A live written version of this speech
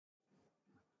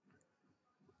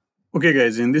Okay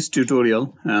guys, in this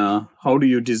tutorial, how do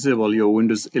you disable your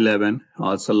Windows 11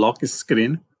 it's a lock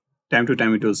screen? Time to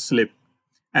time it will slip,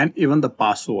 and even the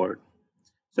password.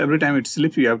 So every time it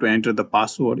slips, you have to enter the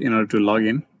password in order to log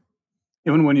in.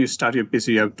 Even when you start your PC,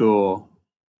 you have to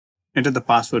enter the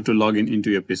password to log in into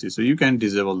your PC. So you can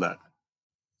disable that.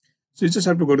 So you just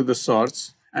have to go to the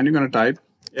search and you're going to type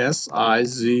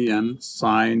SIGN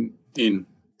sign in.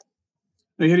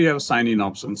 Now here you have sign in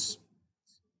options.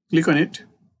 Click on it.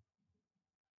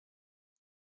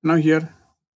 Now here,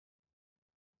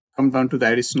 come down to the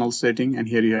additional setting, and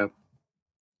here you have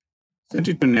set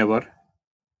it to never.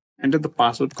 Enter the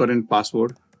password, current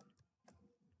password,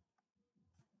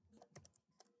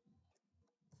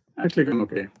 and click on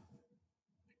OK.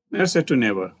 Now set to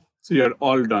never. So you are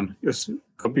all done. Your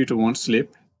computer won't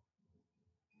slip.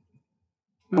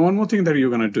 Now one more thing that you're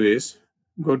gonna do is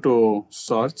go to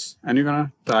search and you're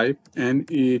gonna type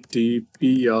NETPLWIZ.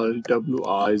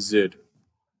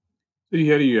 So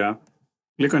here you have.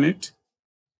 Click on it.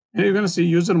 And you're gonna see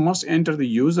user must enter the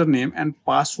username and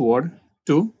password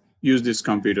to use this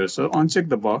computer. So uncheck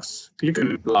the box, click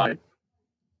on apply,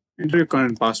 enter your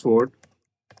current password,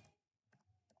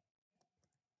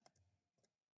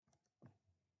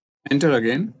 enter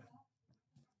again,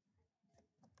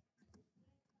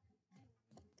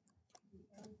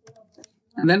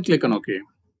 and then click on OK.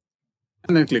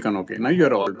 And then click on OK. Now you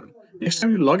are all done. Next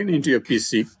time you log in into your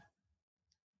PC,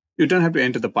 you don't have to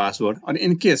enter the password. Or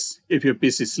in case if your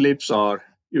PC slips or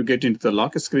you get into the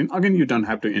lock screen, again you don't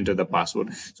have to enter the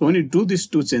password. So when you do these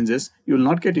two changes, you will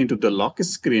not get into the lock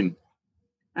screen,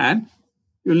 and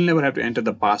you'll never have to enter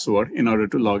the password in order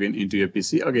to log in into your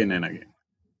PC again and again.